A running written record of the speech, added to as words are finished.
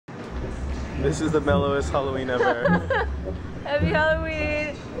This is the mellowest Halloween ever. Happy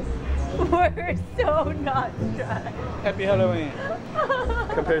Halloween! We're so not stressed. Happy Halloween.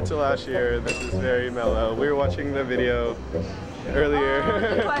 Compared to last year, this is very mellow. We were watching the video earlier. Oh,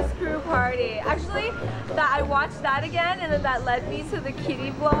 the Quest Crew party. Actually, I watched that again, and then that led me to the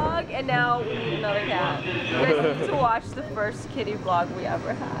kitty vlog, and now we need another cat. You guys need to watch the first kitty vlog we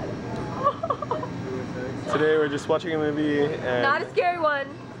ever had. Today we're just watching a movie and... Not a scary one.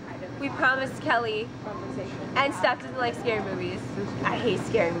 We promised Kelly, and Steph doesn't like scary movies. I hate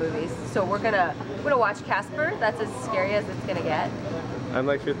scary movies. So we're gonna watch Casper. That's as scary as it's gonna get. I'm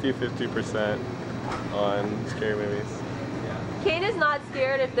like 50-50% on scary movies. Kane is not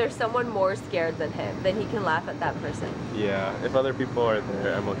scared if there's someone more scared than him. Then he can laugh at that person. Yeah, if other people are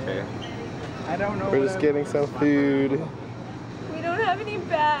there, I'm okay. I don't know. We're just getting some food. We don't have any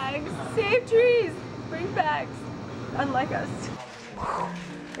bags. Save trees. Bring bags. Unlike us.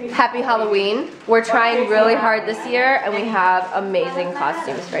 Happy Halloween. We're trying really hard this year and we have amazing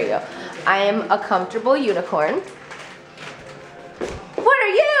costumes for you. I am a comfortable unicorn. What are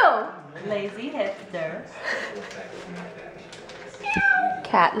you? Lazy hipster.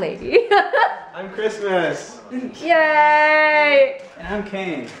 Cat lady. I'm Christmas. Yay! And I'm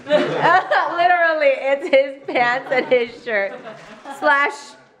Kane. Literally, it's his pants and his shirt.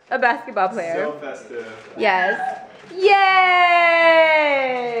 Slash a basketball player. So festive. Yes. Yay!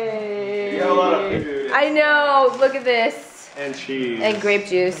 You got a lot of food. I know. Look at this. And cheese. And grape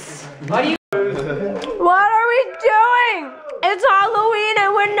juice. What are we doing? It's Halloween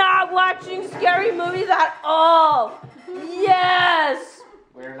and we're not watching scary movies at all. Yes.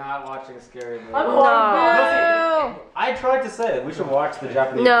 We're not watching scary movies. No. I tried to say it. We should watch the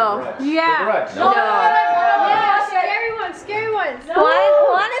Japanese. No. The Grudge. Yeah. The Grudge. No. Yeah, scary ones, scary ones. No.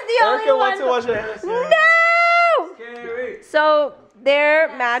 One is the only Erica one. wants to watch it. No. Scary. So they're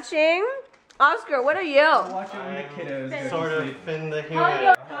matching. Oscar, what are you? Watching with the kiddos. Sort of in the humor.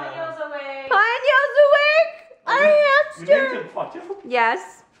 Ponyo's away. Ponyo's awake. Our hamster.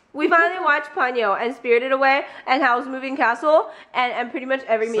 Yes. We finally watched Ponyo and Spirited Away and Howl's Moving Castle and pretty much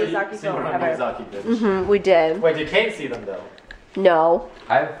every Miyazaki film ever. Miyazaki did. We did. Wait, you can't see them though. No.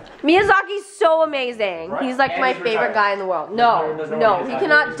 Miyazaki's so amazing. Right. He's like And my he's favorite retired. guy in the world. No, no, he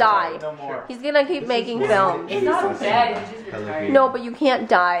cannot die. No more. He's gonna keep making films. It's not bad, it's just retired. No, but you can't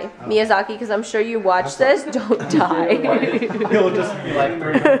die, Miyazaki, because I'm sure you watch this. Don't die. He'll just be like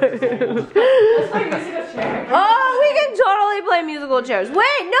 3 years old. Let's play musical chair. Oh, we can totally play musical chairs.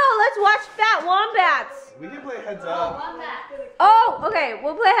 Wait, no, let's watch Fat Wombats. We can play Heads Up. Oh, okay,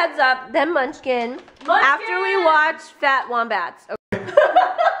 we'll play Heads Up, then Munchkin, after we watch Fat Wombats. Okay.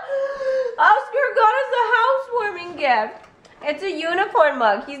 Oscar got us a housewarming gift. It's a unicorn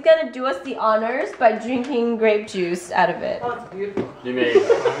mug. He's gonna do us the honors by drinking grape juice out of it. Oh, it's beautiful. You made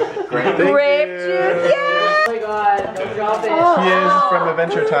great. Grape juice, yeah! Oh my god, don't drop it. He is from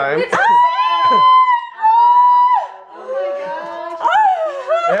Adventure Time. It's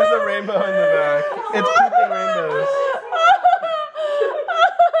It has a rainbow in the back. It's pooping rainbows.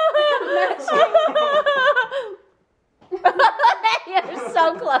 You're so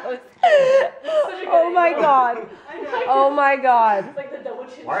close. Oh my god. Oh my god. It's like the double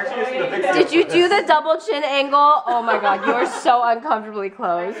chin. Why aren't you using the big Did you do the double chin angle? Oh my god, you're so uncomfortably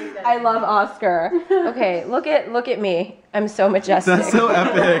close. I love Oscar. Okay, look at me. I'm so majestic. That's so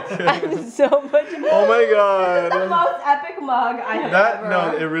epic. I'm so much. Oh my The god. most epic mug I have ever.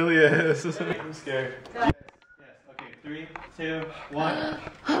 No, it really is. I'm scared. Yes. Okay, 3, 2, 1.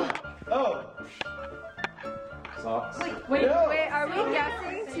 Oh. Socks. Wait, are we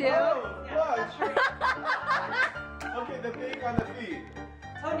guessing too? Oh, watch. Okay, the thing on the feet.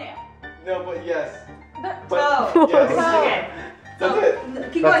 Toenail. No, but yes. Toe. Yes. Okay. That's it.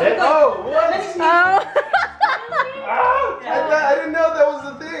 Keep going, keep going. Oh, what? Oh. I didn't know that was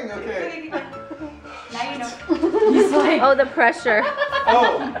the thing. Okay. Now you know. He's like, oh, the pressure.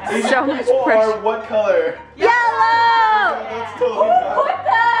 Oh, these So much people pressure. are what color? Yellow. That's totally not. What the?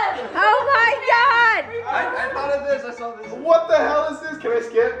 Oh my god. I thought of this. I saw this. What the hell is this? Can I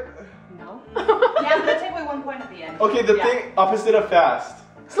skip? No. Yeah, I'm gonna take away 1 point at the end. Okay, the thing opposite of fast.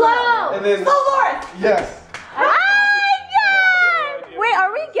 Slow. And then Slow Lord. yes. Oh my god. Wait,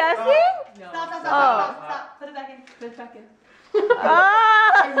 are we guessing? No. Stop. Put it back in. Put it back in. Oh.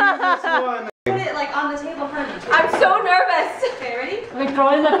 Put it like on the table, honey. I'm so nervous. Okay, ready? We're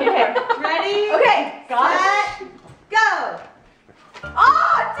throwing up your hair. Ready? Okay. Set. Go.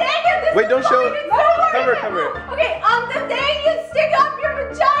 Oh, dang it! This Wait, is don't show hard, it. it's so hard. Cover. Okay, the thing you stick up your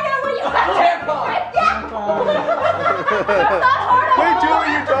vagina when you have Tampon. That's not hard at Wait, all. Julie,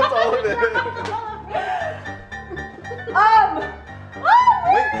 you dropped all of it. Oh,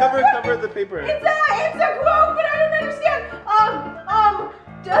 Wait, wait. cover the paper. It's a quote, but I don't understand.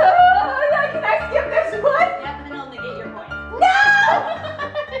 Can I skip this one? Yeah, but then I'll negate your point. No!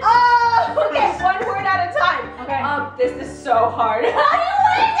 Okay, one word at a time. Okay. This is so hard. I don't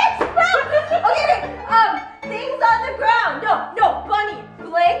want this from. Okay, things on the ground. No, bunny.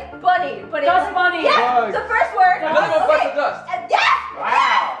 Blank bunny. But Dust it's bunny. Yes, Bugs. the first word. Another one bites the dust. Yes.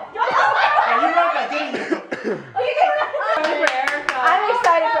 Wow. Yes. Hey, you wrote that, didn't you? Okay. I'm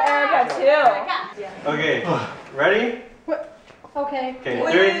excited for Erica too. Okay, ready? Okay. Okay,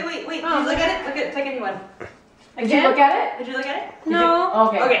 Wait. 3. Did you look at it? Take anyone. Did you look at it? Did you look at it? No.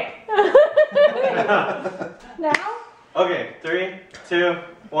 Okay. Now? Okay, 3, 2,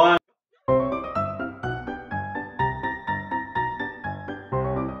 1.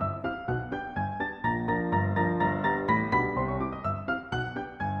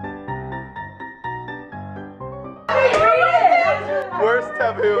 Worst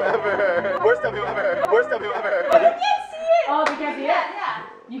taboo ever. Worst taboo ever. Worst taboo ever. I can't see it. Oh, you can't see it? Yeah.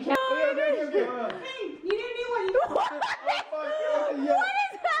 You can't. You didn't do one. What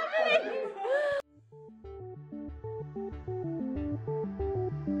is happening?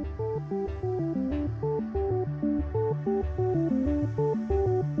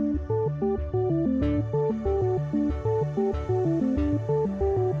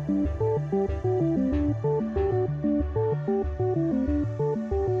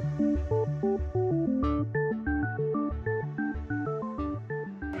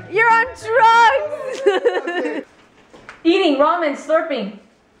 You're on drugs! Eating, ramen, slurping.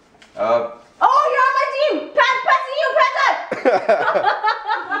 Oh, you're on my team! Passing you, pass on!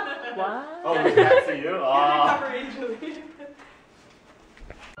 What? Oh, we can't see you? Oh. Cover Julie.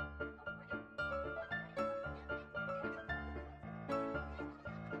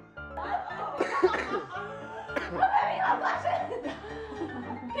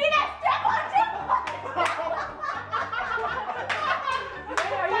 Peanut, step on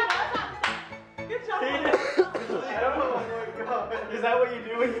Good job. I don't know. Oh my God. Is that what you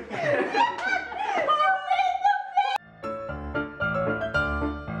do when you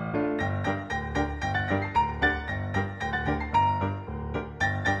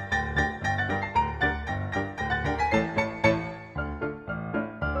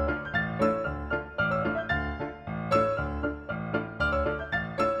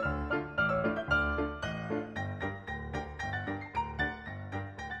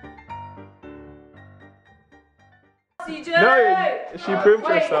CJ! No, she proved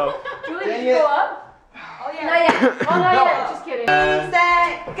Wait. herself. Julie, Dang did you it. go up? Oh yeah. Not yet. Oh, not yet. Just kidding.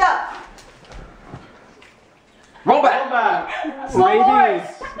 Set, go. Roll back. Rabies.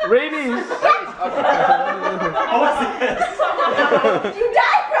 Rabies. Okay. What's this? You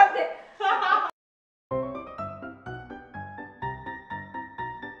died from it!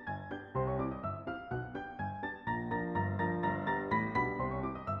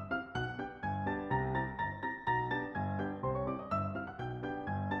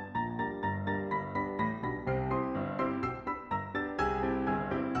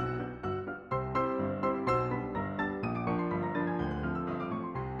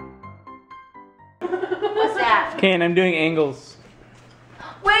 What's that? Kane, I'm doing angles.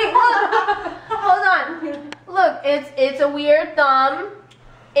 Wait, look! Hold on. Look, it's a weird thumb.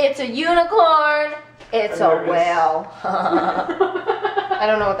 It's a unicorn. It's a whale. I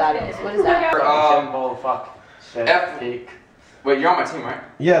don't know what that is. What is that? Symbol, fuck. Shit. F. Peak. Wait, you're on my team, right?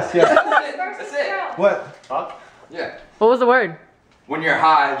 Yes, yes. That's it. What? Fuck. Yeah. What was the word? When you're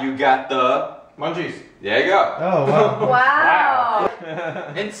high, you got the. Munchies. There you go. Oh, wow.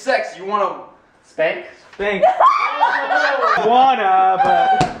 Wow. In sex, you wanna. Spank? Thanks. Wanna,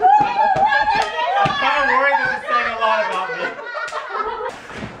 but. I'm kind of worried this is saying a lot about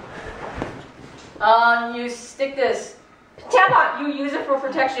me. You stick this. Tampon. You use it for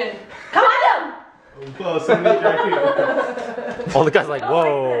protection. Condom! Close, I'm the All the guys like,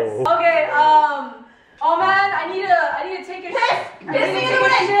 whoa. Okay. Oh man, I need to take a shit. I need to take a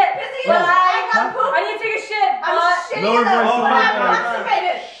shit. But I got poop. I need to take a shit. I'm But shitting Lower in the voice, but lower I'm voice.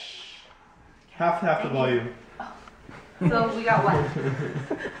 constipated. half the volume. So we got one.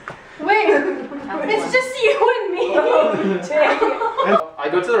 wait, it's just you and me. I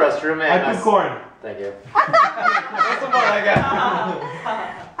go to the restroom and I poop corn. Thank you. That's the one I got.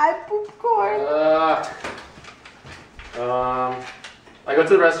 I poop corn. I go to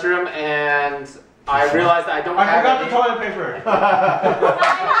the restroom and I realize that I don't I have forgot any. the toilet paper.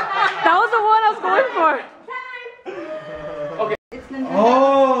 That was the one I was going for. It's Nintendo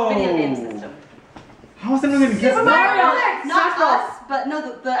Oh. video game system. How is anyone gonna guess Super that? Mario. Not us, but no,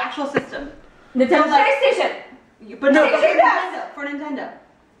 the actual system. Nintendo So, like- PlayStation. But no, Take it back. for Nintendo.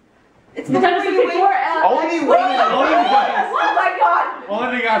 It's the one where you wait. Only women. Only guys. Oh my god!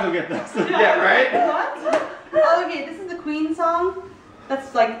 Only the guys will get this. Yeah, right? What? Oh, okay, this is the Queen song.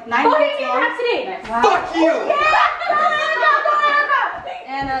 That's like 9 minutes Bohemian long. Rhapsody! Wow. Fuck you!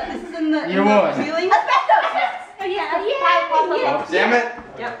 And this is in the You won. feeling. Damn it!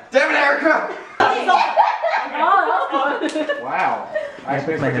 Yep. Damn it, Erica! Wow. I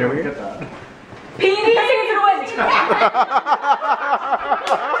expect my hair to get that. Peony singing for the wind!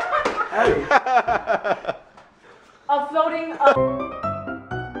 A floating.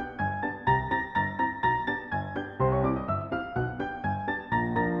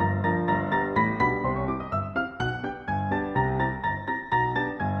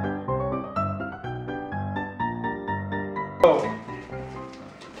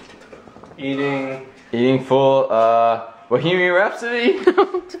 Eating full, Bohemian Rhapsody.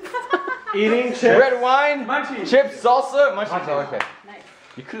 Eating chips. Red wine. Munchies. Chips, salsa. Munchies. Munchies. Okay. Nice.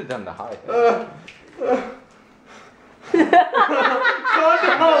 You could have done the high.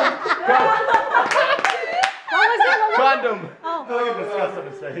 Condom. Look at disgust on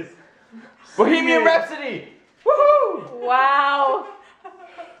his face. Bohemian Rhapsody. Woohoo! Wow.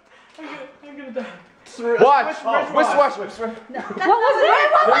 I'm gonna die. Watch. Wristwatch. Wristwatch. What was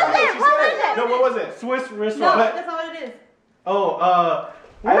it? No, what was it? Swiss No, wristwatch. that's not what it is. Oh,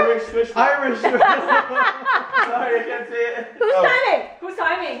 Irish Swiss. Irish Swiss. Sorry, I can't say it. Who's timing? Who's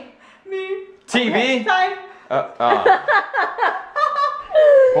timing? Me. TV. Time.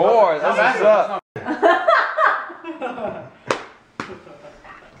 Four. This is up.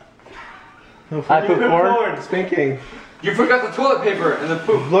 I put corn. Spanking. You forgot the toilet paper and the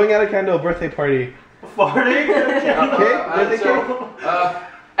poop. Blowing out a candle. Birthday party. Farting. Okay. Birthday cake.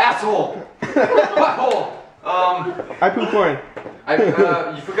 Asshole. Butthole. I poop corn.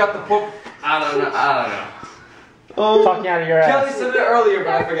 You forgot the poop. I don't know. Oh. Talking out of your ass. Kelly said it earlier,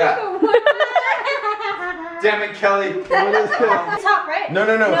 but I forgot. Damn it, Kelly. What is it? Top, right? No.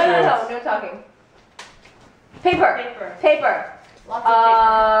 No talking. Paper. Lots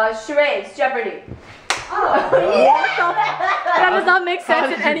of Charades, Jeopardy. That does not make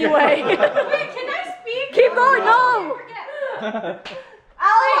sense in any way. paper. Wait, can I speak? Keep going, no!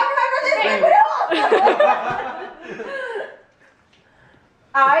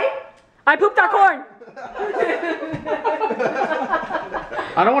 I pooped our corn.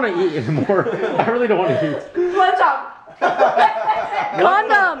 I don't want to eat anymore. I really don't want to eat. One top.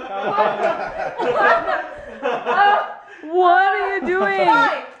 Condom. What are you doing?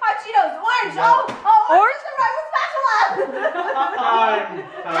 Fine. Hot Cheetos, orange. Orange the right with spatula.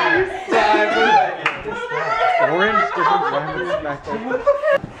 Orange different random spatula.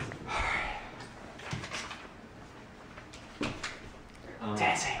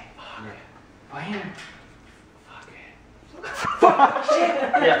 Dancing. Fuck it.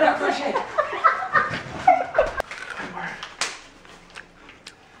 Yeah. For shit.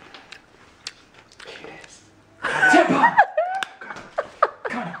 Tempo.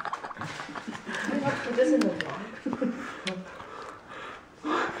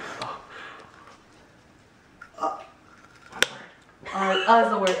 Is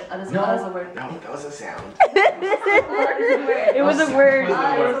the word. That is a word. No, that was a sound. It was a word. It was a word.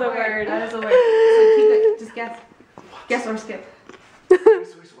 That is a word. So keep it. Just guess. Guess or skip.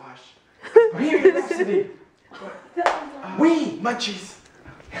 Swiss wash. Bohemian Rhapsody. Wee munchies.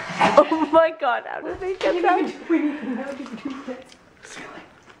 Oh my god, how did they get that? Sailing.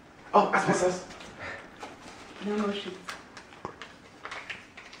 Oh, asbestos. No motion.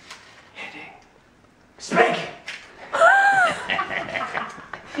 Hitting. Spank.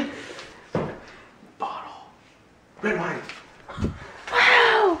 Bottle. Red wine.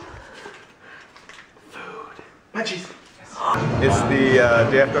 Wow. Food. Munchies. It's the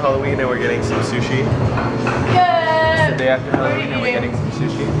day after Halloween and we're getting some sushi. Yeah. It's the day after Halloween and we're getting some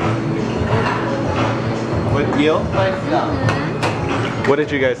sushi. With eel? What did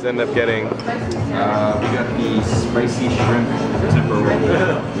you guys end up getting? We got the spicy shrimp tempura.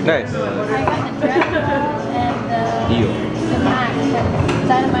 Nice. I got the shrimp and Eel. the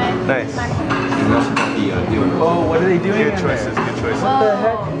dynamite. Nice. And we also got the deal. Oh, what are they doing? Good choices, good choices.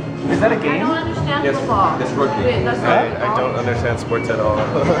 Is that a I game? don't understand Yes. football. That's rugby. Wait, that's not I football? don't understand sports at all.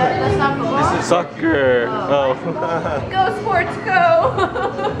 That's not football? Soccer. Oh. Go sports, go!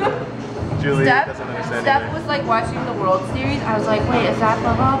 Julie Steph doesn't understand Steph either. was like watching the World Series. I was like, wait, is that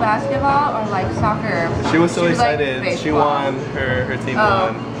football, basketball, or like soccer? She was so like, excited. She baseball. won. Her team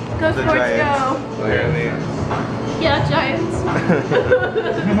Oh. won. Go The sports, Giants, go! apparently. Yeah, Giants.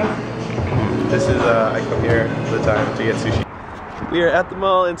 This is, I come here all the time to get sushi. We are at the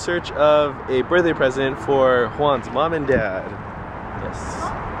mall in search of a birthday present for Juan's mom and dad. Yes.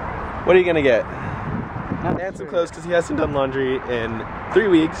 What are you gonna get? And some clothes because he hasn't done laundry in 3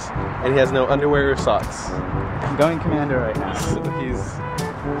 weeks and he has no underwear or socks. I'm going commando right now. So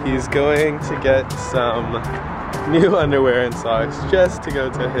he's going to get some new underwear and socks just to go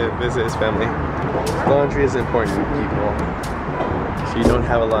to visit his family. Laundry is important, people. So you don't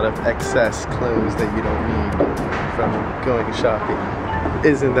have a lot of excess clothes that you don't need from going shopping.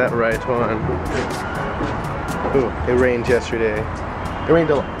 Isn't that right, Juan? Ooh, it rained yesterday. It rained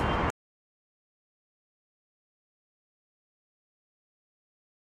a lot.